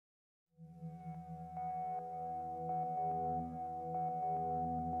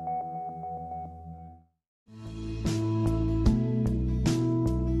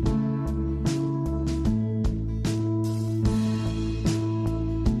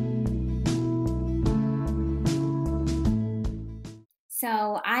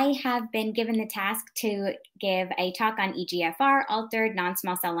So I have been given the task to give a talk on EGFR, altered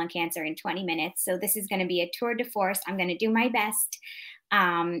non-small cell lung cancer, in 20 minutes. So this is going to be a tour de force. I'm going to do my best.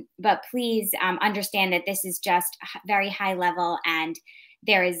 But please understand that this is just very high level, and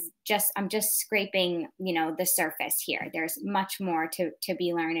I'm just scraping, the surface here. There's much more to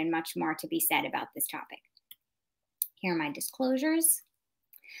be learned and much more to be said about this topic. Here are my disclosures.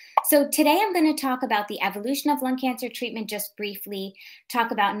 So today I'm going to talk about the evolution of lung cancer treatment just briefly,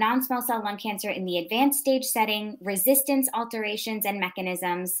 talk about non-small cell lung cancer in the advanced stage setting, resistance alterations and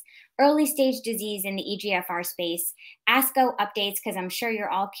mechanisms, early stage disease in the EGFR space, ASCO updates, because I'm sure you're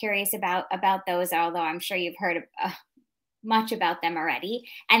all curious about those, although I'm sure you've heard much about them already.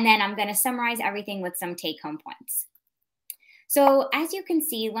 And then I'm going to summarize everything with some take-home points. So as you can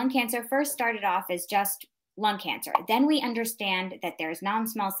see, lung cancer first started off as just lung cancer. Then we understand that there's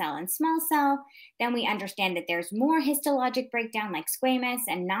non-small cell and small cell. Then we understand that there's more histologic breakdown like squamous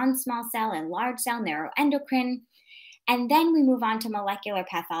and non-small cell and large cell neuroendocrine. And then we move on to molecular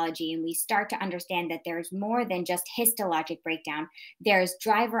pathology, and we start to understand that there's more than just histologic breakdown. There's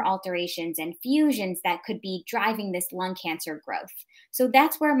driver alterations and fusions that could be driving this lung cancer growth. So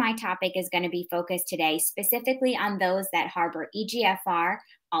that's where my topic is going to be focused today, specifically on those that harbor EGFR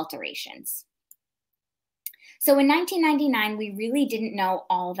alterations. So in 1999, we really didn't know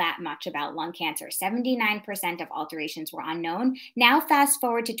all that much about lung cancer. 79% of alterations were unknown. Now fast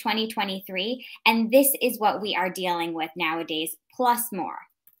forward to 2023, and this is what we are dealing with nowadays, plus more.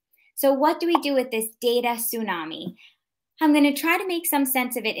 So what do we do with this data tsunami? I'm going to try to make some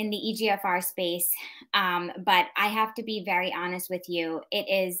sense of it in the EGFR space, but I have to be very honest with you.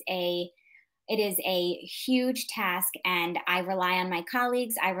 It is a huge task, and I rely on my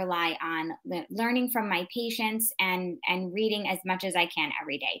colleagues. I rely on learning from my patients and reading as much as I can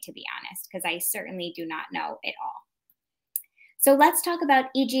every day, to be honest, because I certainly do not know it all. So let's talk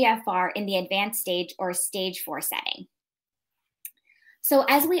about EGFR in the advanced stage or stage 4 setting. So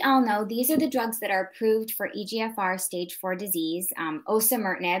as we all know, these are the drugs that are approved for EGFR stage 4 disease.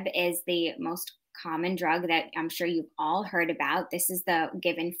 Osimertinib is the most common drug that I'm sure you've all heard about. This is the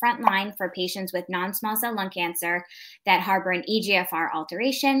given frontline for patients with non-small cell lung cancer that harbor an EGFR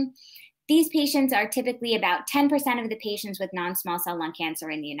alteration. These patients are typically about 10% of the patients with non-small cell lung cancer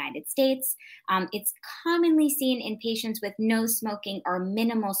in the United States. It's commonly seen in patients with no smoking or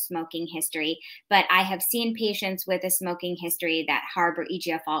minimal smoking history, but I have seen patients with a smoking history that harbor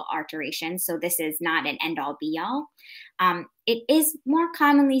EGFR alterations, so this is not an end-all be-all. It is more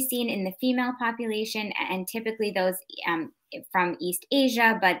commonly seen in the female population and typically those from East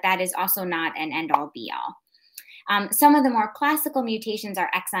Asia, but that is also not an end-all be-all. Some of the more classical mutations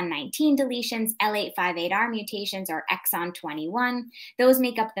are exon 19 deletions, L858R mutations, or exon 21. Those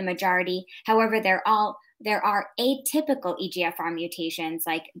make up the majority. However, there are atypical EGFR mutations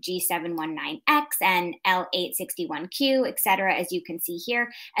like G719X and L861Q, et cetera, as you can see here,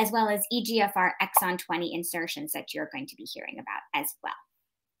 as well as EGFR exon 20 insertions that you're going to be hearing about as well.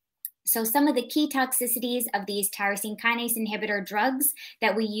 So some of the key toxicities of these tyrosine kinase inhibitor drugs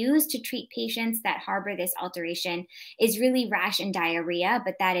that we use to treat patients that harbor this alteration is really rash and diarrhea,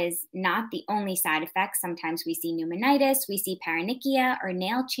 but that is not the only side effect. Sometimes we see pneumonitis, we see paronychia or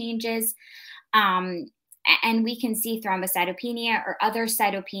nail changes, and we can see thrombocytopenia or other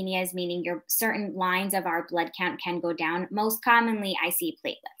cytopenias, meaning certain lines of our blood count can go down. Most commonly, I see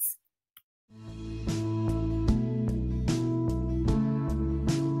platelets.